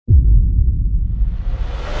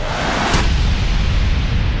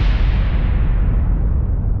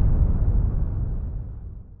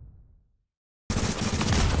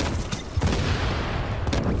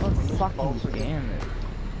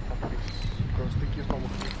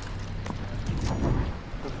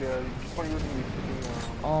keep on using the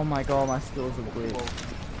freaking, Oh my god, my skills are weird.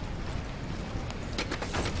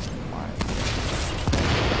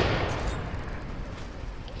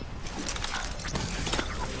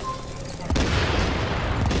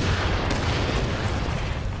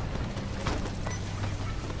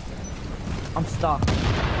 I'm stuck.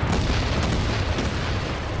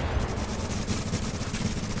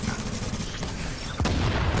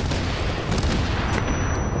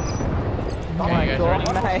 Oh my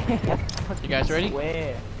god, mate. You guys ready?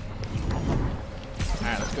 Where?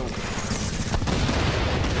 Alright, let's go.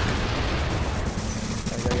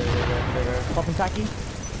 Go. Popping tacky.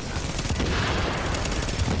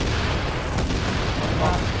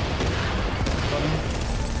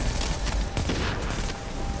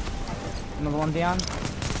 Another one down.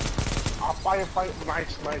 Fire.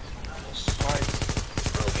 Nice.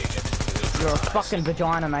 You're a fucking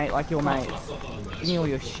vagina, mate, like your mate. Give me all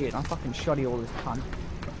your shit. I'm fucking shoddy all this cunt.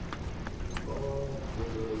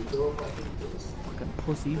 Fucking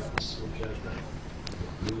pussies.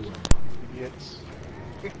 Idiots.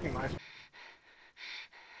 Nice.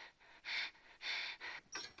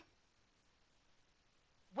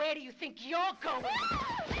 Where do you think you're going?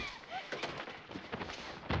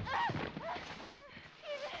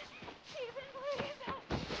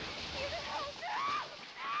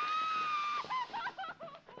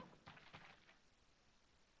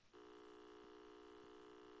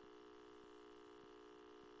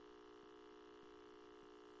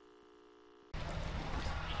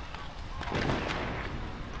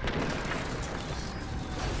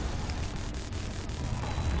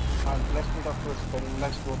 Let's meet up first, then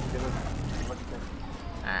let's go together.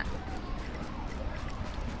 Ah.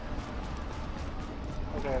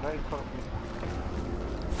 Okay, right in front of me.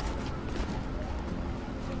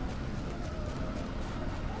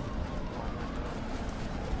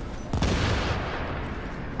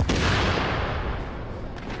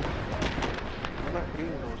 I'm not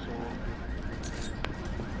green though, so...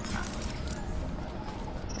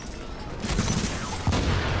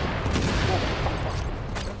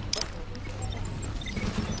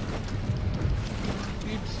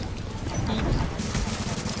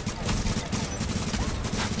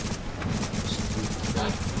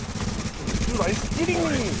 Dude, are you kidding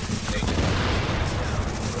me?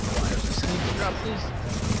 Drop this.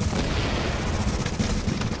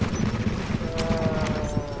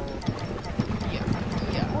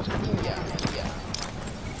 Yeah.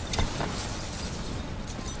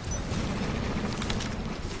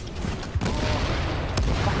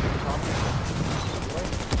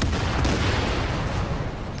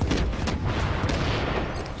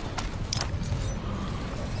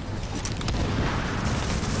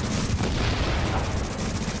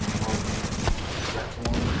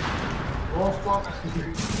 Oh fuck!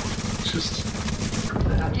 Just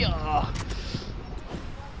Yeah.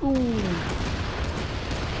 Ooh.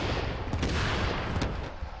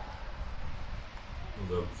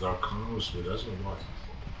 the Zarkanos with us or what?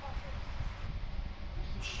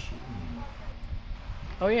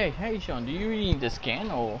 Oh yeah, hey Sean, do you really need the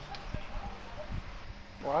scan or?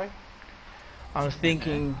 Why? I was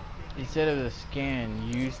thinking instead of the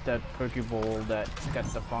scan, use that Pokeball that got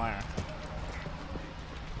the fire.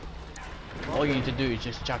 All you need to do is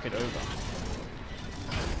just chuck it over.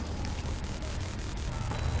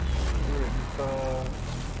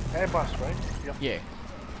 Airbus, right? Yep. Yeah.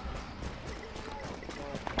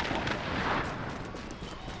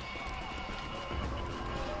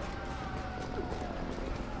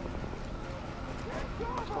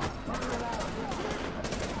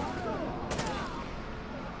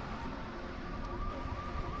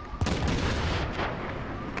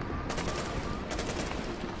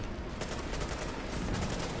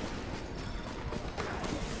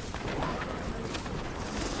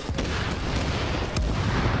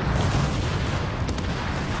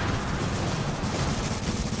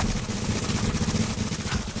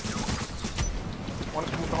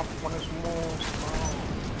 One is more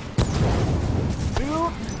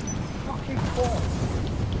Dude! Fucking fall!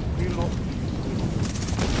 Reload.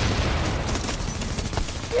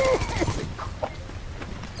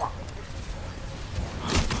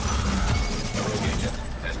 Rogue agent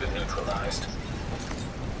has been neutralized.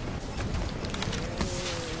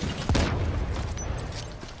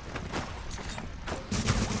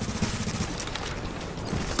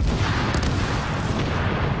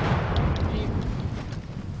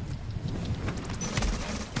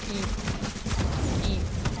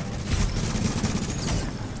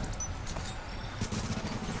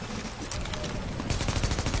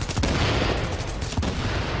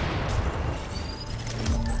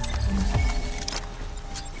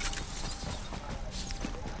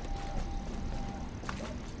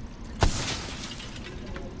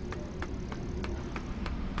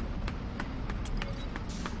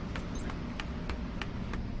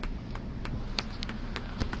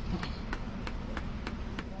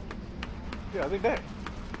 Yeah, they're dead.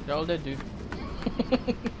 They're all dead, dude.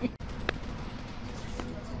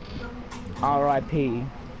 R.I.P.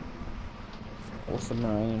 Awesome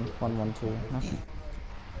Marine 112. Nothing.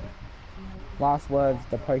 Last words,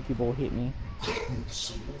 the Pokeball hit me.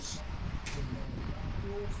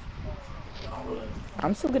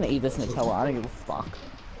 I'm still gonna eat this Nutella, I don't give a fuck.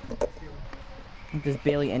 There's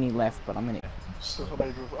barely any left, but I'm gonna. So what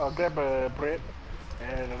I do, grab a bread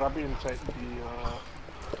and rub it inside the.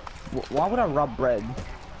 Why would I rub bread?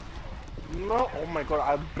 No, oh my god!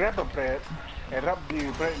 I grab a bread and rub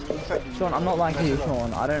the bread inside the. Sean, I'm not like you,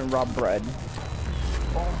 Sean. I don't rub bread.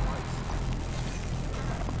 Oh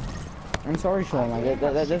I'm sorry, Sean. Like,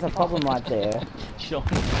 there's a problem right there. Sean,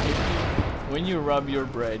 when you rub your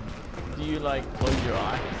bread, do you like close your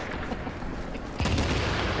eyes?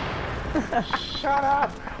 my! Shut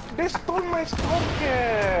up! They stole my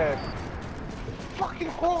scorpion! Fucking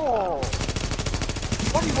hole!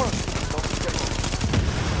 What do you want?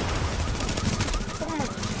 Oh my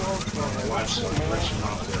god! Watch the reflection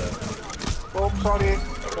off the. Oh, sorry.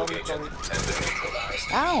 Rogue agent has been neutralized.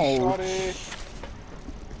 Ow! Sorry.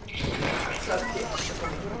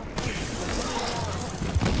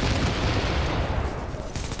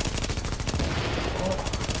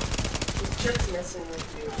 Just messing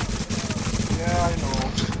with you. Yeah, I know.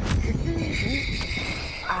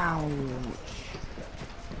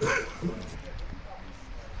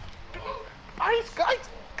 Ouch! Guys!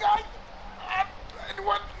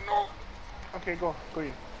 Anyone? No! Okay, go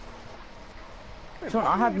in. Sean,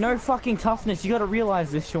 I have no fucking toughness. You gotta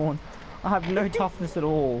realize this, Sean. I have no toughness at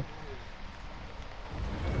all.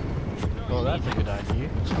 Oh, that's a good idea.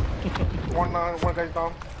 One guy's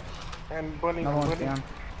down. And burning. Another one's down.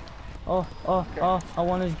 Oh, I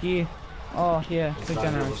want his gear. Oh, yeah, so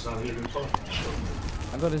generous. I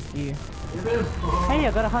got his gear. Hey,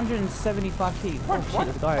 I got 175 feet. Oh shit,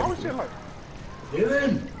 this guy. How is it like? Get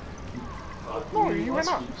in! No, he went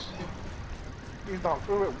up. He's down.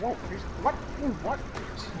 Wait, whoa. He's, what? Ooh, what?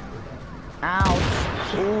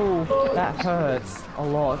 Ouch! Ooh, that hurts a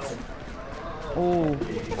lot. Ooh,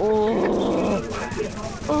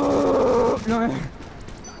 no.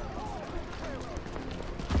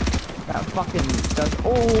 That fucking does.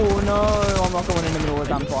 Oh no! I'm not going in the middle of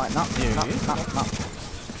a gunfight. No.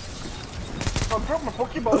 I dropped my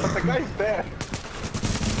Pokeball, but the guy's dead.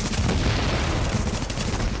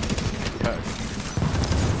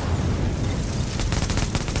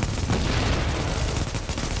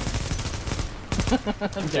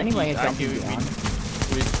 Anyway, it's Argue jumping down.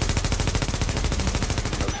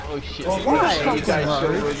 Oh shit. Why? You guys Fucking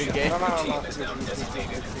should rogue. win the game. No.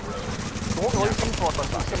 What are you coming for?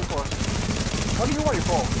 What do you want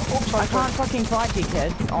for? Oops, I can't fucking fight,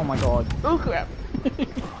 dickheads. Oh my god. Oh crap.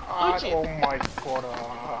 Oh my god.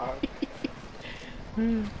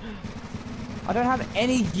 I don't have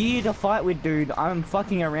any gear to fight with, dude. I'm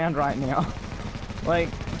fucking around right now. Like,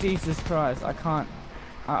 Jesus Christ, I can't.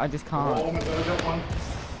 I just can't. Oh my god, I got one.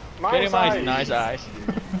 Get him eyes, nice eyes.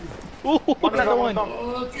 Ooh, another one.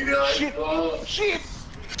 Oh, get it! Shit! Oh, Shit!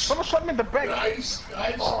 Someone shot me in the back! guys!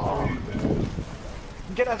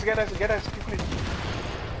 Get us, quickly!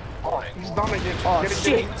 Oh, he's down again. Oh Get it,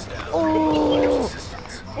 shit! get it. Oh!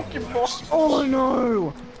 Fucking boss! Oh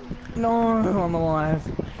no! No, I'm alive.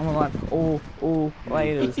 Oh,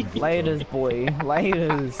 laters, boy,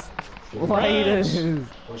 laters.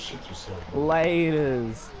 Oh shit, you said.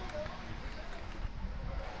 Laters.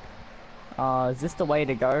 Is this the way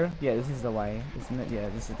to go? Yeah, this is the way, isn't it? Yeah,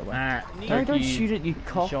 this is the way. No, don't shoot it, you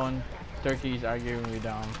cock. Sean, Turkey's arguing me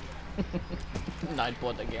down.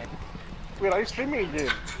 Nightbot again. Wait, are you streaming again?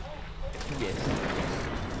 Yes.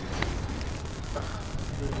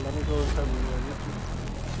 Let me go inside YouTube.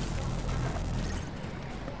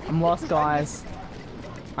 I'm lost, guys.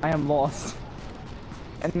 I am lost.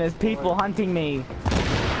 And there's people hunting me.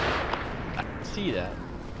 I see that.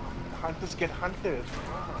 Hunters get hunted.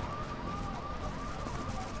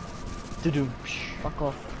 Fuck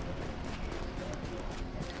off.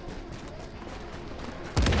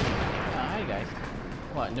 Hi guys.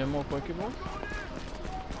 What, no more Pokeballs?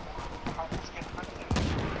 Hunters get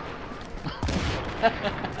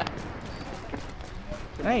hunted.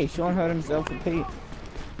 Hey, Sean hurt himself with Pete.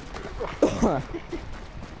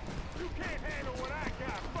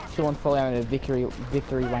 Sean's probably having a victory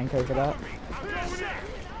wanko for that.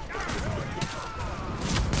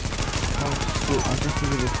 Oh shit, I'm just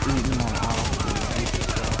gonna just eating my ass.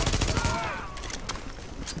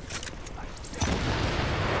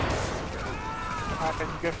 Be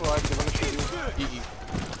careful, I'm gonna shoot you.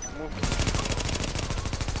 Move.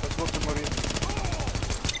 Let's go to Marine.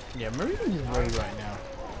 Yeah, Marine is rogue right now.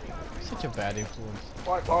 Such such a bad influence.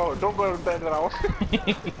 What? Oh, don't go that route.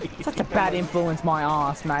 Such a bad influence, my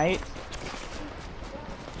ass, mate.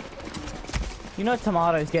 You know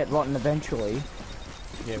tomatoes get rotten eventually.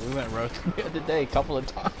 Yeah, we went roasting the other day a couple of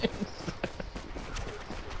times.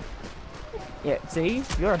 Yeah, see?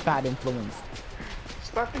 You're a bad influence.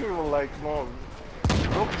 Starting with like, no,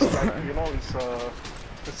 it's like, you know, it's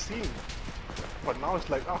the scene. But now it's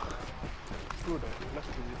like, ah, screw that, let's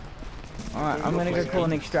do it. Alright, I'm gonna go call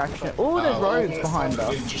an extraction. Oh, there's roads behind us.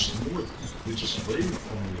 They just knew it. They just waited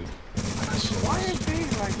for me. Why are they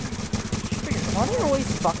like... Why are they always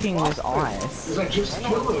fucking with ice? Because I just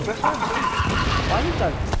killed them. Why are you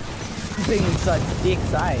guys being such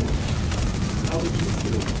dicks, eh? How would you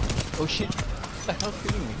feel? Oh shit! What the hell's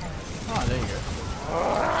shooting me? Oh, there you go.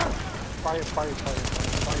 Fire.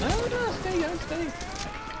 No, stay.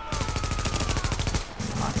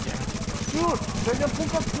 Ah, damn. Dude, they're gonna pull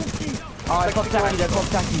up cookie. Oh, I popped tacky, they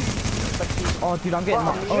popped tacky. Oh, dude, I'm getting...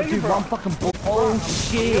 Oh, dude, one fucking bull. Oh,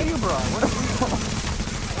 shit.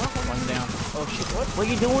 One down. Oh shit! What? What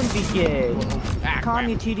you doing, big kid? Calm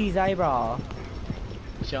your titties, eh, bro?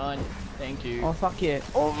 Sean, thank you. Oh, fuck yeah.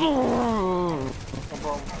 Oh, I'm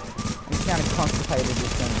kind of constipated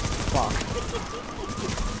this thing. Fuck.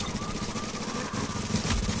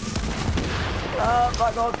 Oh,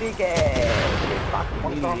 fuck off, big kid.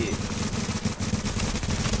 Fucking idiot.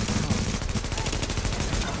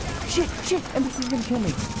 Shit! NPC's gonna kill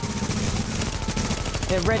me.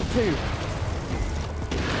 They're red too.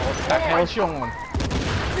 That hell, Sean.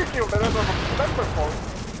 You killed that as a member for.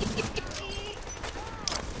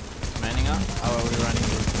 Manning up? Oh, are we running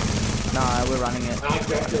it? Nah, we're running it. I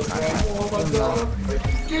got this man. Oh my god.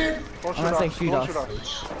 I'm gonna say shoot us.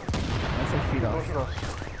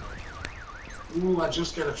 Ooh, I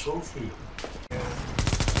just got a trophy.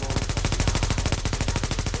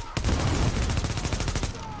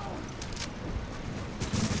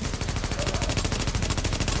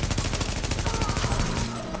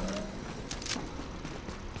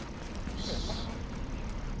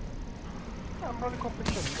 I'm running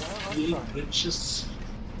competition, Big bitches.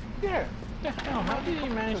 Yeah. Hell, how did he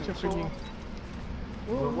manage to freaking...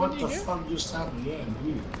 Well, what the fuck just happened? Yeah,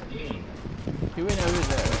 dude. Damn. He went over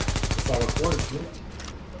there. If I recorded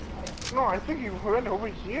it. No, I think you went over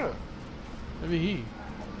here. Maybe he.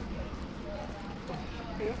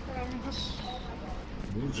 Yeah, and just...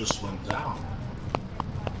 You just went down.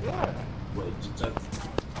 Yeah. Wait, did that...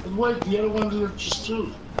 Wait, the other one did it just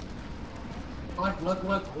too.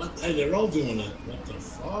 What? Hey, they're all doing it. What the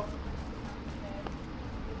fuck?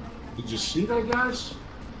 Did you see that, guys?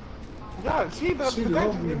 Yeah, see, that's See, the they're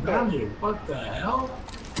all guy going down here. What the hell?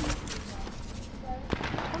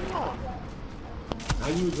 Come on. How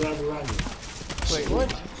you drive around here? Wait, what?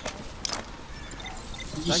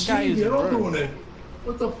 Did you That see? guy is They're all rogue. doing it.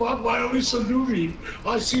 What the fuck? Why are we so newbie?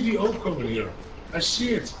 I see the O coming here. I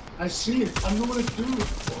see it. I'm doing it too.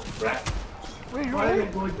 Oh, crap. Wait, you Why are they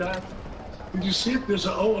right? going down? Did you see it? There's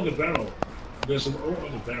an O on the barrel. There's an O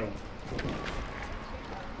on the barrel.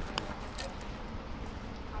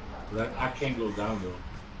 But I can't go down though.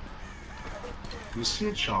 You see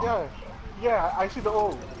it, Sean? Yeah, I see the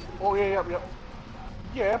O. Oh, yeah.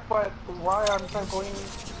 Yeah, but why I'm not going...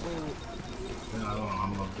 Yeah, I don't know.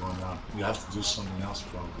 I'm not going down. You have to do something else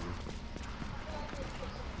probably.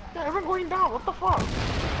 Yeah, I'm going down. What the fuck?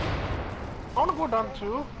 I wanna go down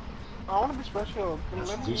too. I wanna be special. You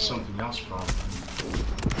have to do something else probably.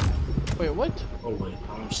 Wait, what? Oh wait,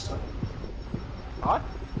 I'm stuck. What?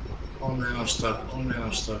 Oh man, I'm stuck.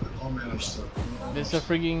 There's a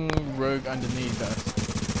freaking rogue underneath us.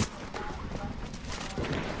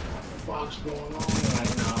 What's going on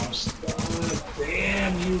right now? I'm stuck.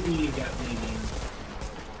 Damn, you got me, man.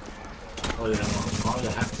 Oh yeah, well, you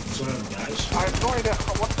have to turn, guys. I have no idea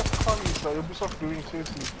what the fuck is Ubisoft doing,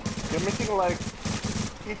 seriously. They're making like,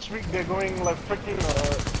 each week they're going like freaking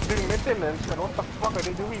doing maintenance, and what the fuck are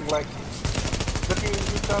they doing? Like, letting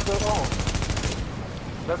each other off.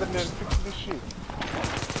 Rather than fix this shit.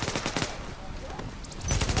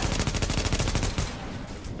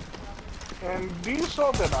 And do you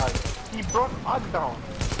saw that eye? He brought Art down.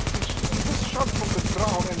 He just shot from the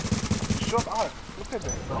ground and shot Art. Look at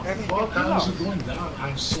that. And he Fuck, killed how is us. it going down?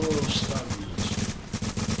 I'm so stuck,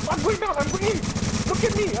 bitch. I'm going down, I'm going in! Look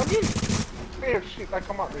at me, I'm in! Hey, shit, I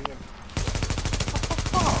come out again. What the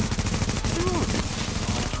fuck? Dude!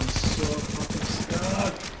 I'm so fucking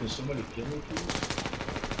stuck. Can somebody kill me, please?